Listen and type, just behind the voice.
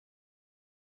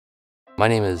My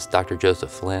name is Dr.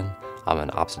 Joseph Flynn. I'm an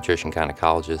obstetrician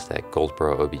gynecologist at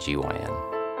Goldsboro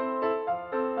OBGYN.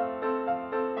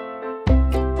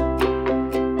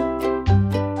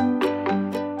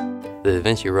 The Da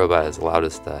Vinci robot has allowed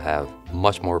us to have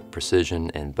much more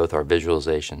precision in both our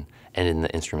visualization and in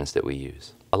the instruments that we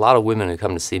use. A lot of women who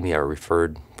come to see me are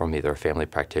referred from either a family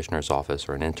practitioner's office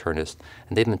or an internist,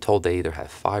 and they've been told they either have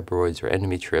fibroids or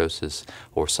endometriosis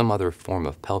or some other form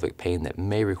of pelvic pain that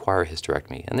may require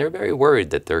hysterectomy. And they're very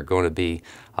worried that they're going to be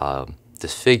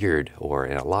disfigured or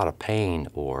in a lot of pain,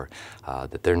 or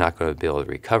that they're not going to be able to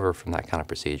recover from that kind of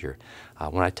procedure.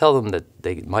 When I tell them that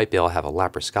they might be able to have a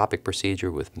laparoscopic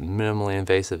procedure with minimally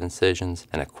invasive incisions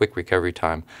and a quick recovery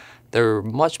time, they're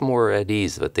much more at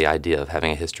ease with the idea of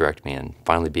having a hysterectomy and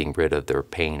finally being rid of their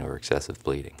pain or excessive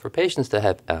bleeding. For patients that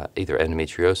have either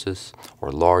endometriosis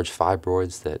or large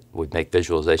fibroids that would make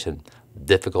visualization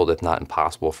difficult, if not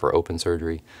impossible, for open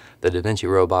surgery, the Da Vinci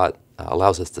robot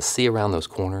allows us to see around those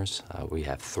corners. We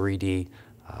have 3D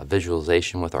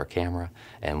visualization with our camera,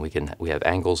 and we have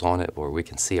angles on it where we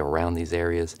can see around these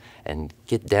areas and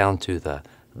get down to the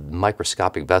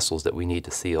microscopic vessels that we need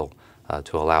to seal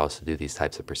to allow us to do these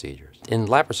types of procedures. In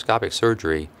laparoscopic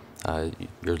surgery,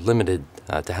 you're limited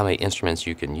to how many instruments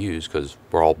you can use because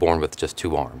we're all born with just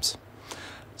 2 arms.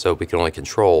 So we can only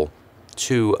control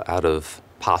 2 out of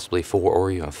possibly 4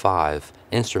 or even 5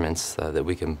 instruments that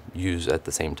we can use at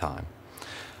the same time.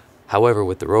 However,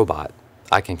 with the robot,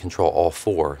 I can control all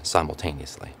 4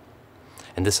 simultaneously.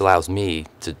 And this allows me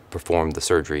to perform the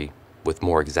surgery with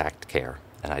more exact care.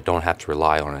 And I don't have to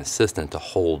rely on an assistant to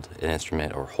hold an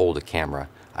instrument or hold a camera.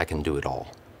 I can do it all.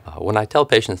 When I tell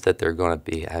patients that they're going to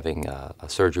be having a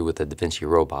surgery with a Da Vinci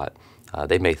robot,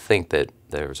 they may think that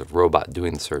there's a robot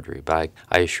doing the surgery, but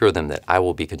I assure them that I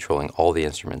will be controlling all the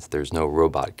instruments. There's no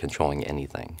robot controlling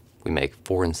anything. We make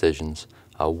 4 incisions.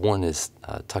 One is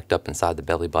tucked up inside the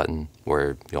belly button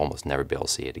where you'll almost never be able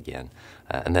to see it again.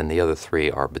 And then the other 3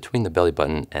 are between the belly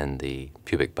button and the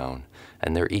pubic bone,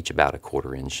 and they're each about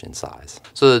 1/4 inch in size.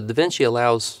 So the Da Vinci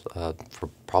allows for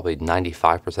probably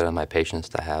 95% of my patients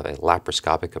to have a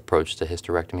laparoscopic approach to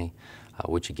hysterectomy,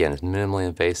 which again is minimally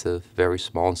invasive, very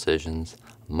small incisions,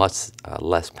 much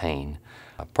less pain.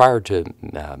 Prior to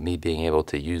me being able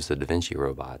to use the Da Vinci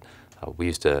robot, we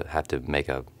used to have to make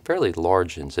a fairly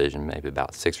large incision, maybe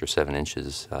about 6 or 7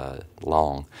 inches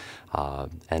long,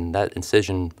 and that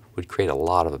incision would create a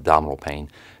lot of abdominal pain.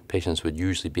 Patients would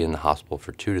usually be in the hospital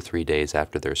for 2 to 3 days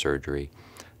after their surgery.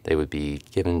 They would be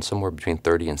given somewhere between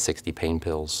 30 and 60 pain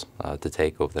pills to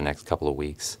take over the next couple of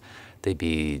weeks. They'd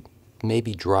be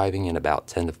maybe driving in about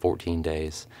 10 to 14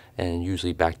 days, and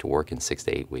usually back to work in 6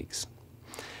 to 8 weeks.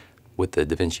 With the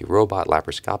Da Vinci robot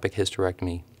laparoscopic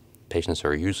hysterectomy, patients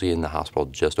are usually in the hospital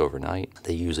just overnight.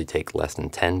 They usually take less than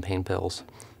 10 pain pills.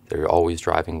 They're always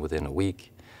driving within a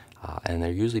week, and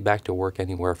they're usually back to work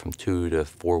anywhere from 2 to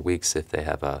 4 weeks if they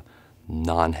have a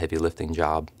non-heavy lifting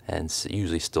job, and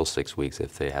usually still 6 weeks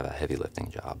if they have a heavy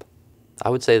lifting job. I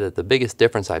would say that the biggest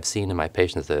difference I've seen in my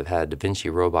patients that have had Da Vinci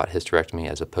robot hysterectomy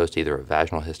as opposed to either a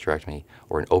vaginal hysterectomy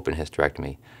or an open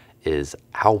hysterectomy is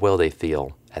how well they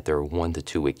feel at their 1 to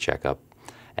 2 week checkup,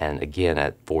 and again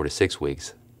at 4 to 6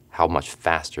 weeks, how much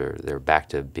faster they're back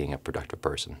to being a productive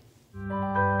person.